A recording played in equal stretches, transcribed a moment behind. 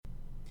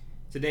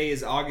Today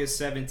is August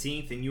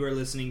 17th, and you are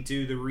listening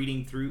to the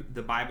Reading Through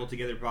the Bible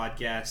Together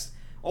podcast.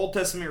 Old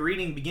Testament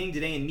reading beginning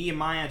today in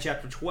Nehemiah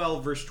chapter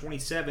 12, verse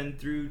 27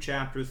 through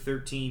chapter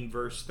 13,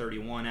 verse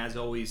 31. As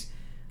always,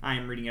 I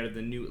am reading out of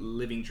the New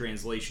Living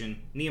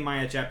Translation.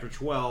 Nehemiah chapter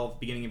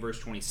 12, beginning in verse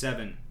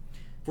 27.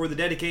 For the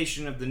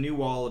dedication of the new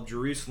wall of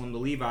Jerusalem, the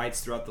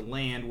Levites throughout the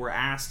land were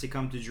asked to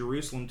come to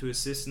Jerusalem to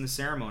assist in the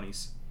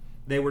ceremonies.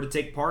 They were to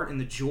take part in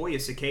the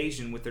joyous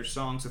occasion with their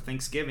songs of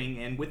thanksgiving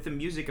and with the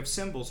music of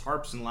cymbals,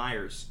 harps, and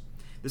lyres.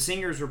 The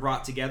singers were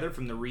brought together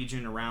from the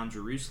region around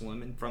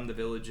Jerusalem and from the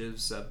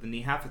villages of the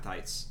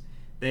Neophathites.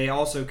 They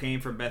also came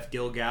from Beth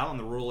Gilgal and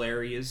the rural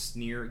areas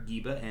near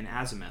Geba and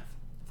Azimuth,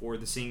 for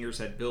the singers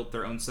had built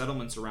their own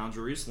settlements around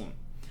Jerusalem.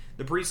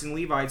 The priests and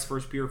Levites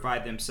first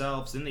purified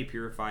themselves, then they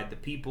purified the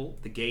people,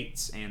 the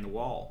gates, and the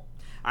wall.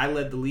 I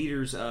led the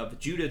leaders of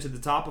Judah to the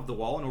top of the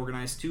wall and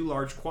organized two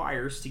large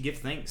choirs to give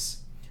thanks.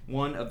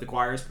 One of the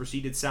choirs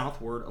proceeded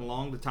southward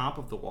along the top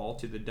of the wall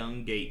to the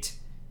Dung Gate.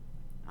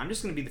 I'm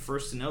just going to be the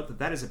first to note that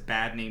that is a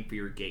bad name for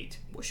your gate.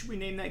 What should we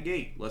name that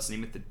gate? Let's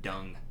name it the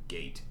Dung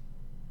Gate.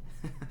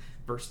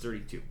 Verse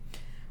 32.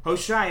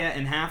 Hoshea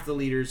and half the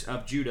leaders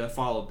of Judah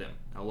followed them,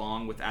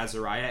 along with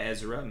Azariah,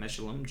 Ezra,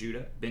 Meshullam,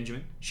 Judah,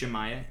 Benjamin,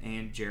 Shemaiah,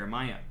 and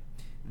Jeremiah.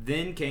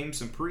 Then came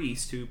some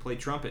priests who played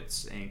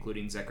trumpets,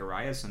 including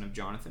Zechariah, son of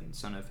Jonathan,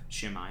 son of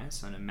Shemaiah,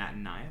 son of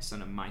Mattaniah,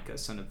 son of Micah,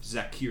 son of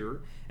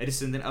Zaccur, a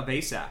descendant of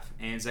Asaph.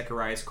 And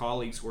Zechariah's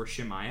colleagues were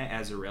Shemaiah,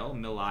 Azarel,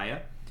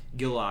 Miliah,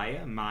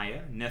 Giliah,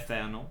 Maiah,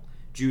 Nethanel,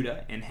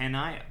 Judah, and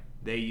Hananiah.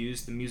 They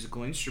used the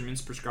musical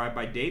instruments prescribed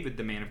by David,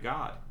 the man of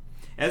God.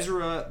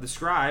 Ezra the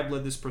scribe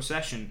led this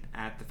procession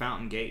at the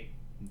fountain gate.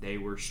 They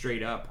were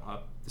straight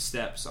up the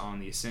steps on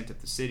the ascent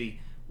of the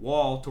city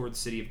wall toward the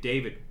city of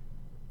David.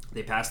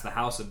 They passed the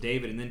house of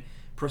David and then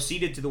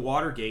proceeded to the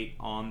water gate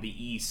on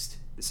the east.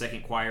 The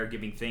second choir,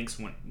 giving thanks,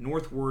 went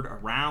northward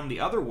around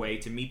the other way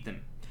to meet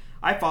them.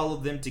 I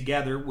followed them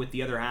together with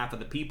the other half of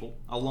the people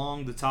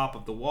along the top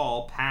of the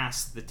wall,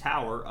 past the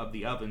tower of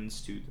the ovens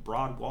to the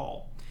broad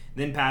wall,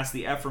 then past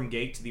the Ephraim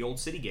gate to the old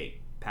city gate,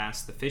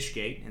 past the fish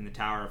gate and the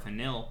tower of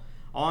Hanil,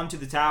 on to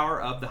the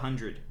tower of the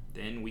 100.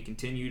 Then we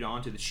continued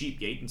on to the sheep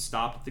gate and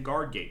stopped at the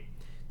guard gate.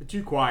 The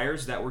two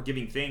choirs that were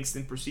giving thanks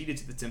then proceeded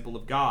to the temple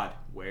of God,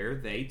 where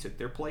they took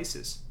their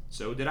places.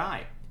 So did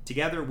I.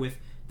 Together with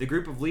the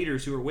group of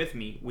leaders who were with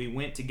me, we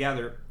went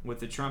together with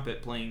the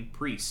trumpet-playing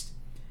priest,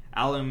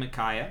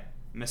 Micaiah,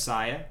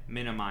 Messiah,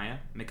 Nehemiah,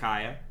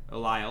 Micaiah,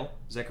 Eliel,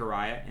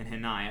 Zechariah, and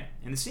Hananiah,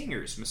 and the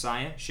singers,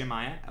 Messiah,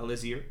 Shemaiah,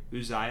 Elizir,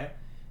 Uzziah,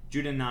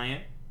 Judaniah,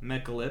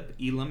 Mechalib,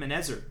 Elam, and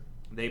Ezer.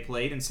 They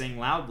played and sang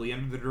loudly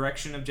under the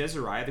direction of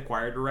Jezariah, the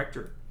choir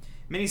director.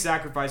 Many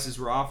sacrifices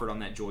were offered on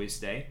that joyous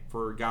day,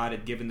 for God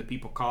had given the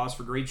people cause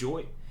for great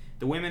joy.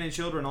 The women and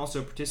children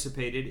also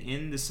participated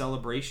in the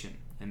celebration,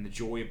 and the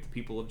joy of the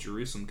people of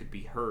Jerusalem could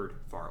be heard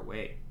far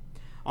away.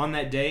 On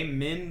that day,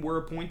 men were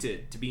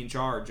appointed to be in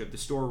charge of the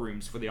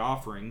storerooms for the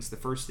offerings, the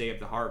first day of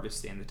the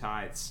harvest, and the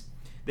tithes.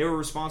 They were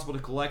responsible to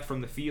collect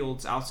from the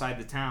fields outside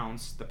the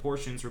towns the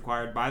portions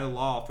required by the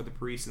law for the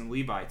priests and the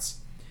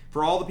Levites.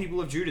 For all the people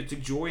of Judah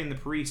took joy in the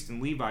priests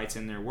and Levites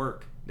in their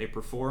work. They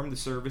performed the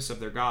service of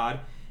their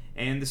God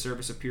and the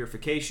service of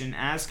purification,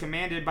 as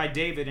commanded by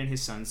David and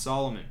his son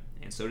Solomon,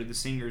 and so did the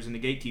singers and the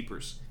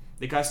gatekeepers.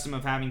 The custom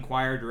of having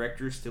choir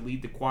directors to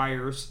lead the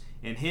choirs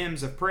and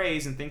hymns of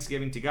praise and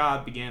thanksgiving to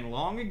God began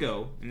long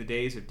ago in the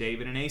days of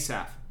David and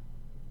Asaph.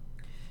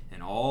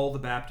 And all the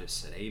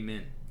Baptists said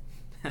amen.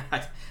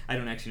 I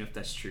don't actually know if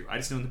that's true. I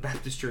just know in the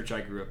Baptist church I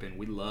grew up in,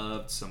 we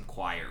loved some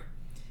choir.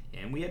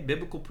 And we had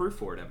biblical proof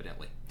for it,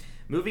 evidently.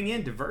 Moving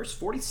into verse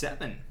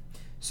 47.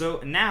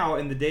 So now,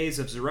 in the days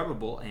of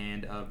Zerubbabel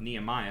and of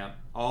Nehemiah,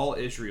 all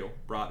Israel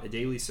brought a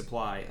daily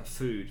supply of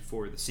food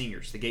for the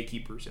singers, the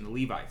gatekeepers, and the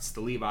Levites.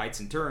 The Levites,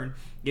 in turn,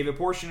 gave a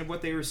portion of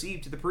what they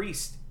received to the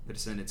priests, the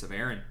descendants of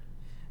Aaron.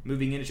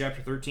 Moving into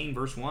chapter 13,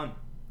 verse 1.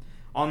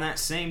 On that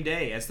same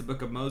day, as the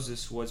book of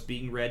Moses was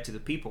being read to the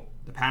people,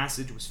 the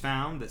passage was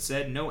found that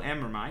said no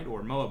Amorite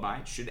or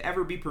Moabite should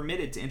ever be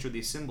permitted to enter the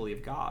assembly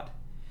of God.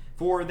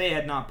 For they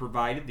had not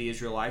provided the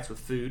Israelites with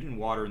food and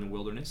water in the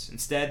wilderness.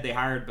 Instead, they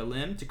hired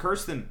Balaam to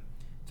curse them,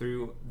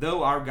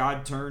 though our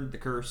God turned the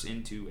curse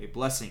into a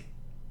blessing.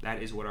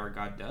 That is what our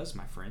God does,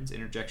 my friends.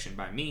 Interjection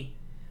by me.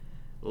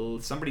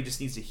 Somebody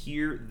just needs to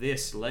hear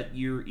this. Let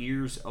your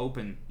ears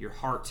open, your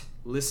heart.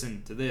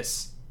 Listen to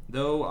this.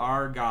 Though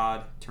our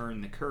God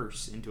turned the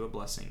curse into a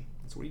blessing.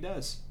 That's what he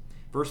does.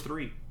 Verse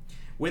 3.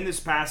 When this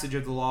passage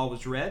of the law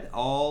was read,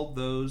 all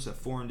those of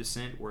foreign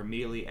descent were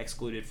immediately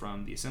excluded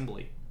from the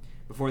assembly.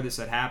 Before this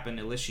had happened,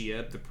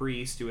 Eliashib, the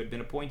priest, who had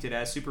been appointed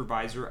as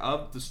supervisor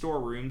of the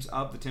storerooms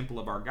of the temple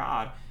of our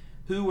God,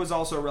 who was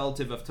also a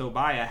relative of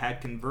Tobiah,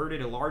 had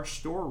converted a large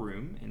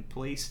storeroom and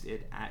placed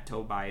it at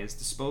Tobiah's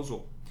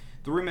disposal.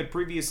 The room had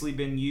previously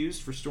been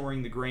used for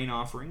storing the grain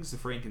offerings, the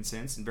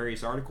frankincense, and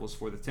various articles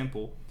for the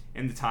temple,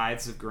 and the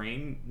tithes of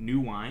grain,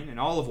 new wine, and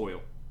olive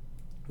oil,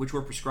 which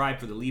were prescribed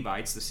for the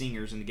Levites, the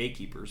singers, and the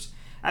gatekeepers,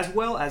 as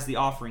well as the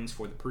offerings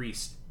for the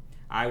priest.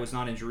 I was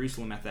not in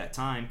Jerusalem at that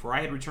time, for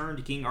I had returned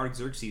to King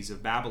Artaxerxes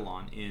of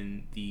Babylon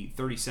in the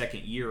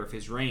 32nd year of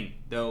his reign,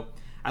 though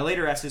I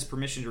later asked his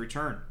permission to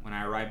return. When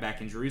I arrived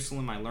back in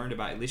Jerusalem, I learned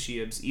about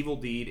Eliashib's evil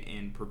deed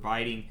in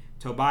providing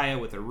Tobiah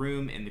with a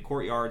room in the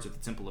courtyards of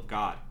the temple of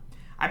God.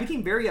 I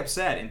became very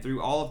upset and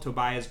threw all of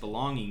Tobiah's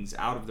belongings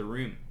out of the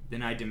room.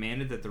 Then I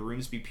demanded that the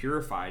rooms be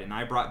purified, and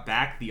I brought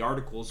back the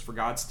articles for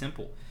God's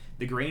temple,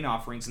 the grain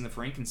offerings and the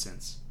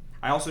frankincense.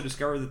 I also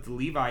discovered that the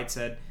Levites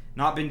had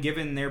not been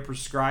given their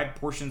prescribed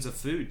portions of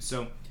food,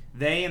 so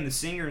they and the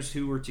singers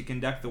who were to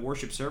conduct the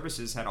worship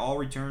services had all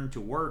returned to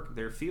work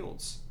their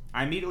fields.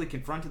 I immediately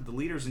confronted the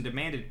leaders and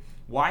demanded,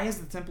 "Why has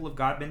the temple of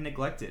God been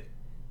neglected?"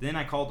 Then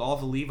I called all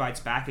the Levites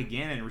back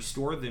again and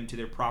restored them to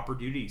their proper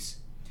duties.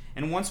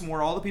 And once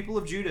more all the people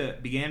of Judah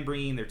began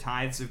bringing their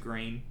tithes of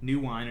grain, new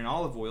wine, and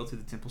olive oil to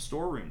the temple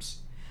storerooms.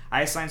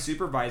 I assigned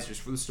supervisors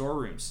for the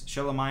storerooms,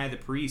 Shelemiah the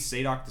priest,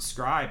 Zadok the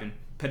scribe, and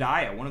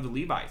Pedaiah, one of the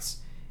Levites.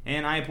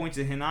 And I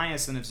appointed Hananiah,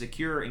 son of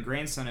Zakur, and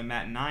grandson of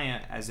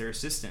Mattaniah, as their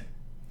assistant.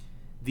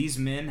 These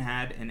men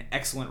had an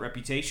excellent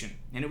reputation,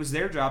 and it was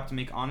their job to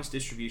make honest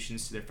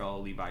distributions to their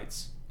fellow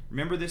Levites.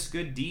 Remember this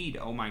good deed,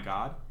 O my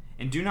God,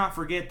 and do not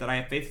forget that I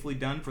have faithfully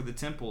done for the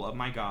temple of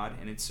my God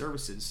and its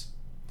services.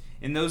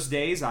 In those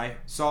days I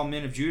saw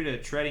men of Judah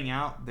treading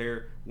out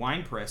their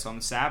winepress on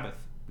the Sabbath.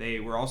 They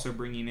were also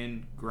bringing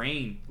in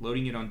grain,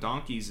 loading it on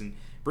donkeys, and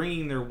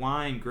bringing their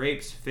wine,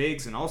 grapes,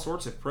 figs, and all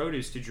sorts of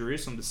produce to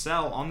Jerusalem to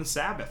sell on the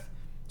Sabbath.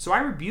 So I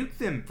rebuked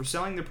them for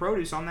selling their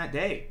produce on that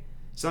day.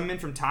 Some men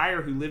from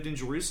Tyre who lived in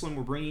Jerusalem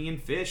were bringing in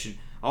fish and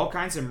all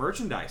kinds of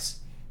merchandise.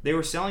 They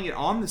were selling it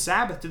on the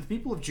Sabbath to the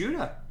people of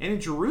Judah, and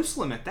in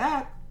Jerusalem at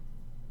that.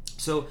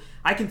 So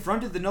I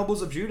confronted the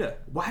nobles of Judah.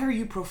 "Why are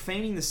you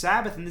profaning the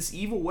Sabbath in this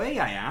evil way?"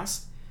 I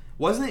asked.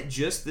 "Wasn't it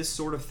just this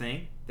sort of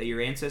thing that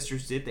your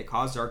ancestors did that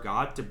caused our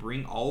God to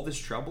bring all this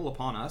trouble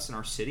upon us and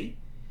our city?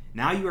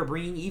 Now you are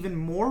bringing even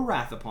more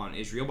wrath upon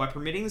Israel by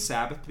permitting the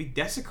Sabbath to be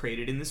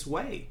desecrated in this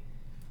way."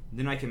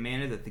 Then I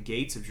commanded that the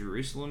gates of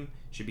Jerusalem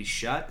should be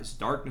shut as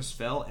darkness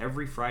fell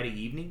every Friday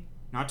evening,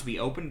 not to be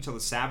opened until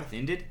the Sabbath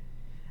ended.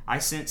 I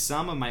sent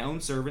some of my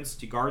own servants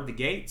to guard the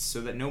gates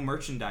so that no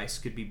merchandise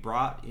could be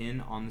brought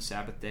in on the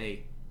Sabbath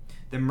day.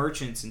 The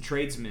merchants and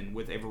tradesmen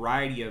with a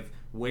variety of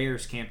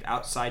wares camped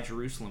outside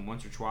Jerusalem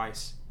once or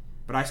twice.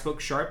 But I spoke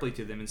sharply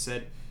to them and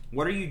said,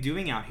 "What are you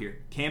doing out here,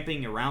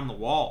 camping around the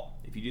wall?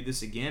 If you do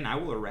this again, I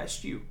will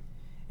arrest you."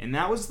 And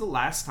that was the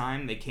last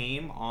time they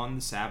came on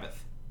the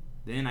Sabbath.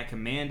 Then I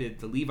commanded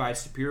the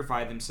Levites to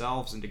purify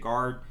themselves and to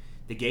guard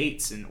the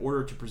gates in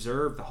order to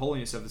preserve the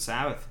holiness of the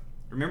Sabbath.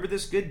 Remember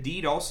this good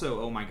deed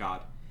also, O my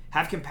God.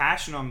 Have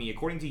compassion on me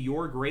according to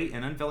your great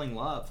and unfailing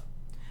love.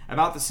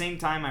 About the same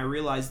time I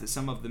realized that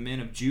some of the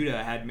men of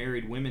Judah had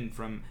married women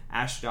from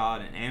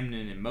Ashdod and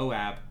Ammon and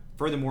Moab.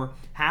 Furthermore,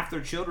 half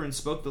their children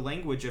spoke the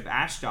language of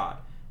Ashdod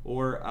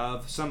or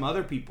of some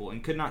other people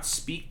and could not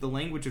speak the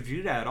language of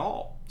Judah at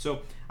all.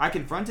 So I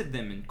confronted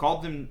them and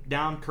called them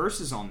down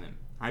curses on them.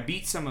 I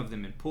beat some of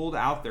them and pulled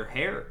out their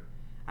hair.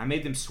 I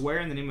made them swear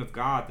in the name of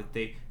God that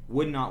they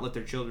would not let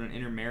their children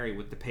intermarry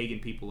with the pagan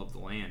people of the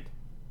land.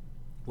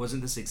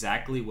 Wasn't this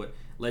exactly what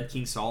led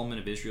King Solomon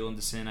of Israel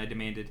into sin? I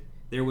demanded.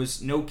 There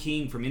was no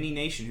king from any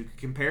nation who could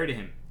compare to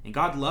him, and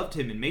God loved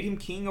him and made him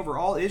king over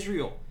all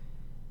Israel.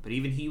 But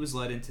even he was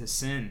led into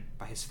sin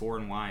by his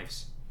foreign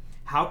wives.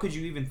 How could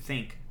you even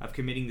think of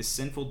committing this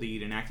sinful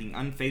deed and acting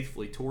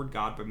unfaithfully toward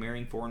God by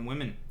marrying foreign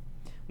women?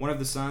 One of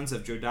the sons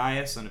of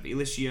Jodiah, son of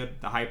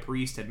Eliashib, the high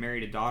priest, had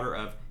married a daughter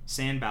of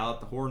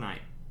Sanballat the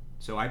Horonite.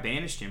 So I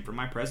banished him from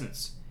my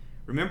presence.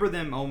 Remember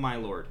them, O my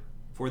Lord,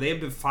 for they have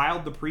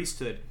defiled the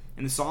priesthood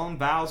and the solemn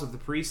vows of the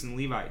priests and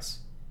Levites.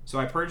 So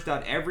I purged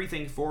out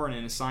everything foreign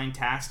and assigned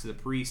tasks to the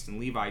priests and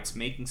Levites,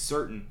 making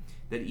certain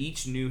that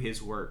each knew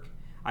his work.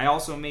 I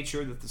also made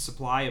sure that the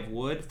supply of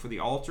wood for the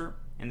altar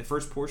and the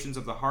first portions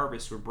of the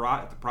harvest were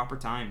brought at the proper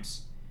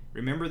times.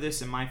 Remember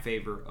this in my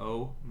favor,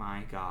 O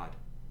my God.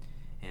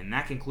 And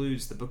that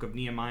concludes the book of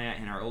Nehemiah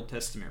in our Old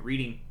Testament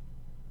reading.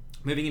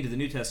 Moving into the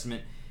New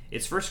Testament,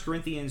 it's 1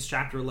 Corinthians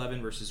chapter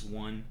 11, verses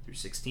 1 through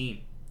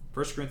 16.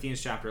 1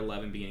 Corinthians chapter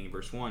 11, beginning in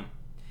verse 1.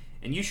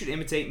 "And you should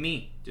imitate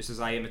me, just as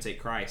I imitate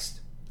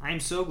Christ. I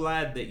am so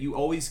glad that you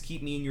always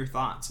keep me in your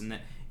thoughts, and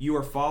that you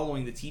are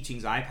following the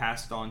teachings I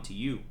passed on to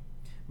you.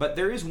 But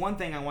there is one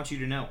thing I want you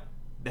to know.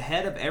 The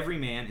head of every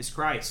man is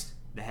Christ.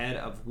 The head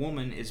of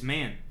woman is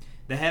man.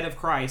 The head of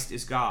Christ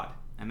is God.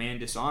 A man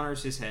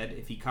dishonors his head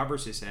if he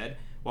covers his head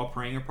while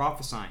praying or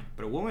prophesying,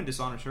 but a woman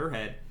dishonors her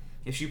head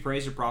if she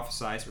prays or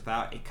prophesies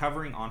without a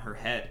covering on her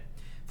head.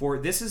 For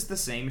this is the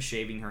same as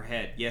shaving her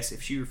head. Yes,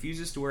 if she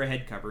refuses to wear a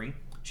head covering,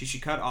 she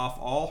should cut off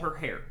all her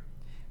hair.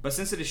 But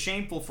since it is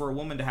shameful for a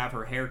woman to have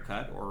her hair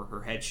cut or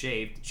her head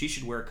shaved, she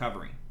should wear a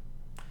covering."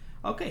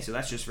 Okay, so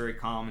that's just very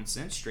common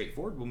sense,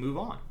 straightforward. We'll move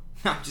on.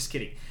 I'm just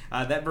kidding.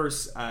 That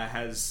verse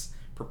has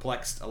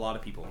perplexed a lot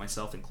of people,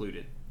 myself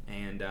included.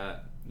 And,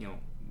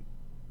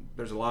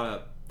 there's a lot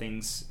of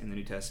things in the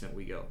New Testament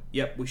we go,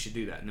 yep, we should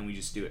do that, and then we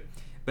just do it.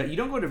 But you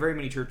don't go to very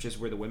many churches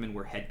where the women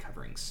wear head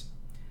coverings.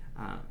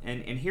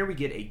 And here we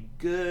get a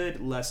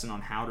good lesson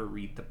on how to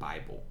read the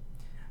Bible.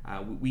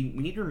 We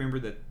need to remember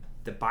that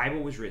the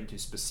Bible was written to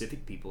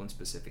specific people in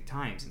specific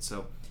times, and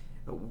so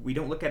we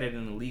don't look at it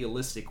in a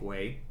legalistic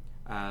way.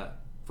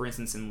 For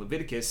instance, in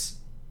Leviticus,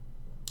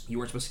 you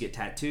weren't supposed to get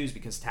tattoos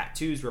because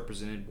tattoos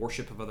represented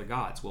worship of other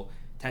gods. Well,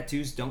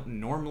 tattoos don't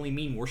normally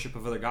mean worship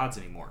of other gods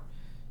anymore.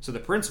 So the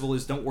principle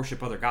is don't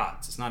worship other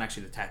gods. It's not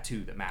actually the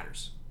tattoo that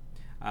matters.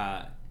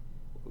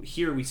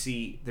 Here we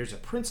see there's a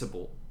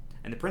principle,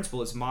 and the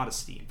principle is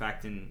modesty. In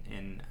fact,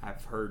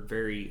 I've heard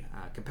very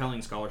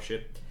compelling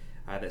scholarship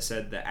that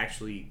said that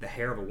actually the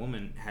hair of a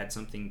woman had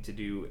something to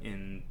do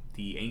in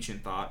the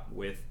ancient thought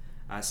with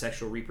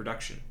sexual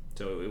reproduction.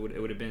 So it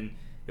would have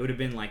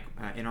been like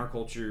in our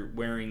culture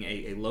wearing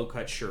a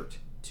low-cut shirt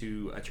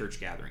to a church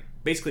gathering.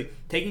 Basically,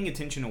 taking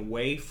attention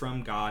away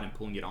from God and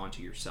pulling it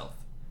onto yourself.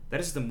 That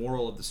is the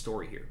moral of the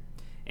story here.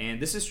 And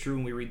this is true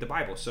when we read the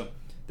Bible. So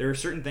there are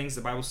certain things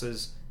the Bible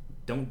says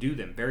don't do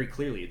them very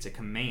clearly. It's a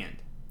command.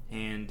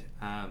 And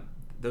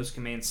those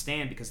commands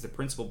stand because the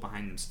principle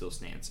behind them still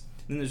stands.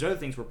 Then there's other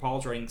things where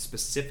Paul's writing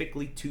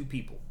specifically to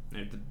people.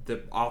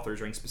 The author is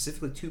writing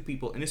specifically to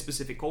people in a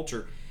specific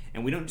culture,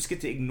 and we don't just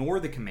get to ignore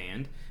the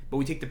command, but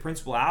we take the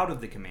principle out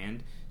of the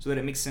command so that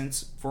it makes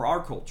sense for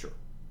our culture.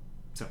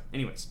 So,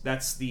 anyways,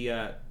 that's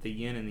the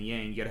yin and the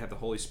yang. You got to have the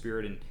Holy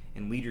Spirit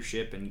and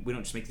leadership, and we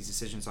don't just make these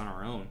decisions on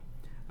our own.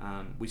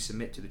 We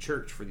submit to the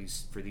church for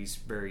these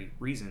very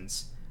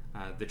reasons.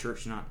 The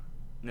church, not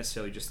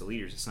necessarily just the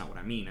leaders. It's not what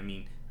I mean. I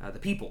mean the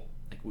people.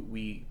 Like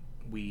we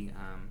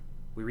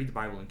read the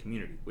Bible in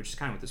community, which is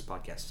kind of what this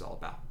podcast is all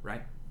about,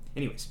 right?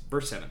 Anyways,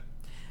 verse 7.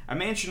 A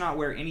man should not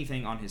wear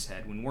anything on his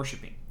head when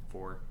worshiping,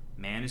 for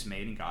man is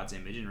made in God's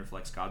image and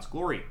reflects God's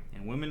glory,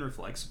 and woman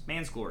reflects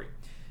man's glory.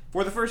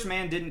 For the first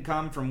man didn't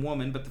come from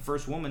woman, but the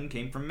first woman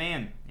came from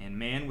man. And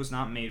man was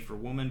not made for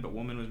woman, but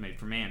woman was made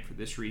for man. For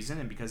this reason,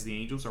 and because the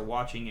angels are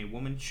watching, a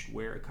woman should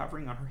wear a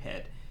covering on her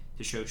head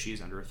to show she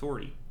is under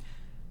authority.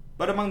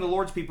 But among the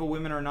Lord's people,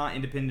 women are not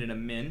independent of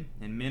men,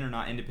 and men are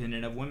not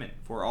independent of women.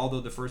 For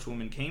although the first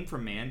woman came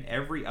from man,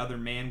 every other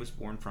man was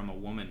born from a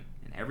woman,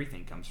 and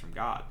everything comes from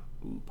God.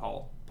 Ooh,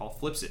 Paul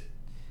flips it.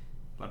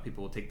 A lot of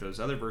people will take those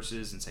other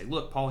verses and say,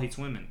 look, Paul hates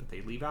women, but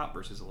they leave out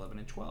verses 11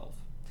 and 12.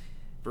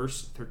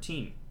 Verse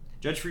 13.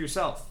 Judge for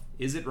yourself.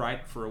 Is it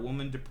right for a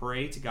woman to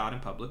pray to God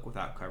in public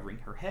without covering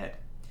her head?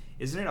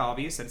 Isn't it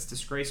obvious that it's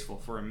disgraceful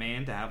for a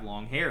man to have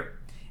long hair?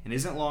 And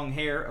isn't long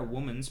hair a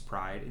woman's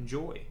pride and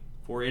joy?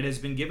 For it has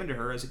been given to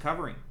her as a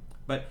covering.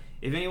 But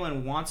if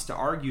anyone wants to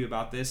argue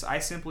about this, I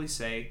simply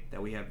say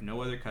that we have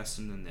no other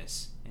custom than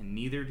this, and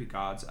neither do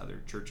God's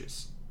other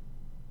churches.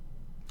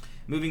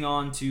 Moving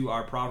on to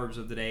our Proverbs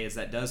of the day, as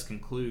that does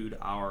conclude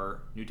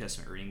our New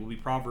Testament reading, will be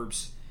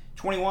Proverbs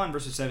 21,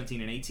 verses 17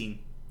 and 18,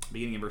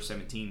 beginning in verse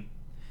 17.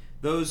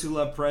 Those who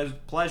love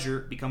pleasure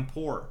become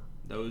poor.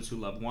 Those who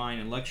love wine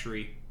and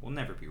luxury will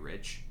never be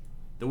rich.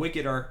 The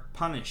wicked are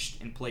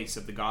punished in place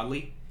of the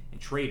godly,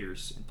 and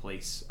traitors in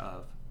place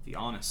of the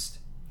honest.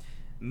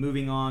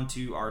 Moving on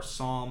to our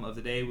Psalm of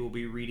the day, we'll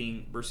be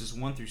reading verses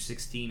 1 through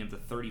 16 of the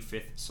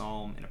 35th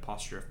Psalm in a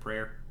posture of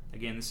prayer.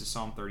 Again, this is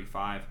Psalm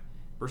 35,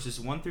 verses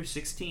 1 through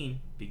 16,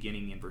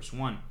 beginning in verse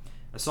 1.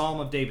 A Psalm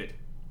of David,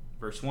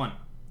 verse 1.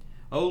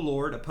 O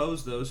Lord,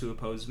 oppose those who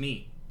oppose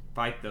me.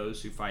 Fight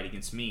those who fight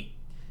against me.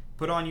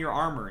 Put on your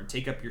armor and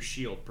take up your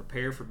shield.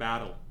 Prepare for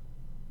battle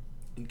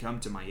and come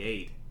to my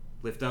aid.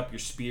 Lift up your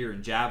spear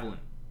and javelin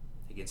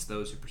against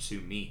those who pursue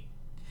me.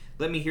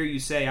 Let me hear you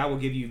say, I will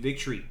give you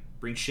victory.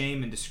 Bring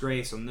shame and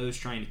disgrace on those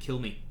trying to kill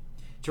me.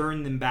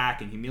 Turn them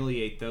back and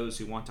humiliate those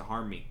who want to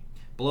harm me.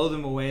 Blow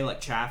them away like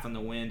chaff on the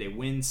wind, a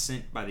wind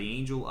sent by the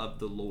angel of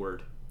the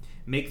Lord.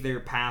 Make their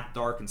path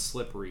dark and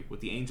slippery, with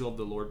the angel of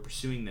the Lord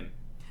pursuing them.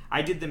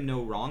 I did them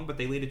no wrong, but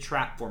they laid a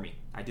trap for me.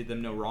 I did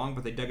them no wrong,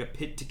 but they dug a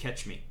pit to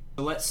catch me.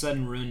 So let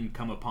sudden ruin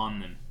come upon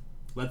them.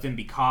 Let them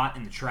be caught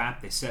in the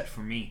trap they set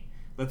for me.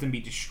 Let them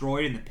be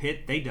destroyed in the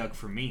pit they dug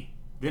for me.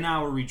 Then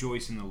I will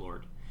rejoice in the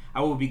Lord.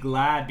 I will be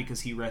glad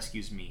because he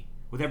rescues me.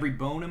 With every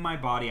bone in my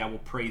body I will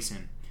praise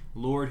him.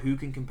 Lord, who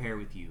can compare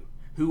with you?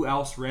 Who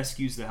else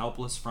rescues the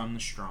helpless from the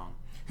strong?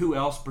 Who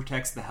else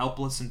protects the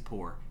helpless and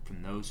poor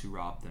from those who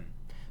rob them?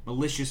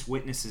 Malicious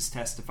witnesses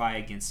testify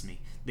against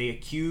me. They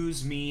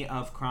accuse me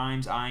of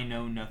crimes I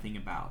know nothing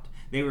about.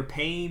 They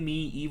repay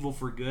me evil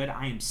for good.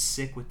 I am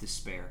sick with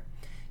despair.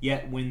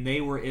 Yet when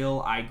they were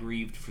ill, I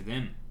grieved for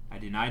them. I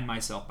denied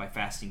myself by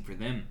fasting for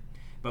them.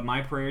 But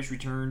my prayers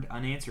returned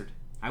unanswered.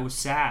 I was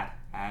sad,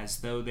 as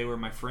though they were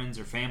my friends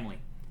or family,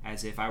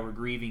 as if I were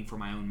grieving for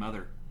my own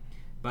mother.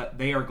 But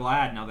they are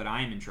glad now that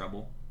I am in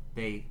trouble.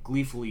 They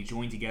gleefully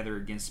join together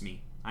against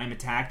me. I am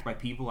attacked by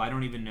people I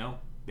don't even know.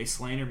 They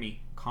slander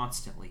me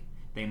constantly.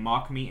 They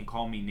mock me and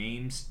call me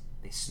names.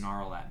 They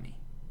snarl at me.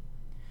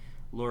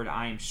 Lord,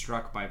 I am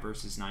struck by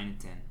verses 9 and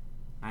 10.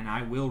 And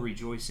I will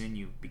rejoice in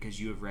you because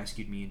you have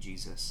rescued me in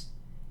Jesus.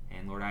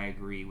 And Lord, I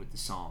agree with the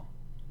psalm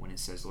when it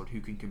says, Lord,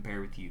 who can compare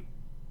with you?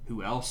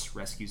 Who else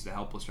rescues the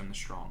helpless from the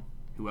strong?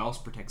 Who else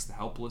protects the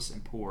helpless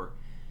and poor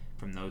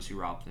from those who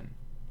rob them?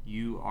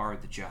 You are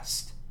the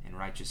just and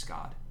righteous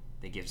God.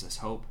 that gives us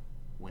hope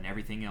when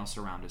everything else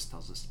around us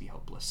tells us to be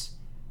hopeless.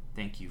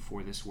 Thank you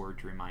for this word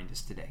to remind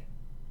us today.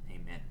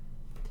 Amen.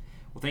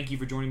 Well, thank you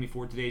for joining me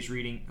for today's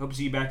reading. Hope to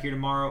see you back here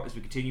tomorrow as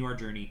we continue our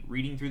journey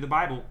reading through the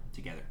Bible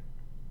together.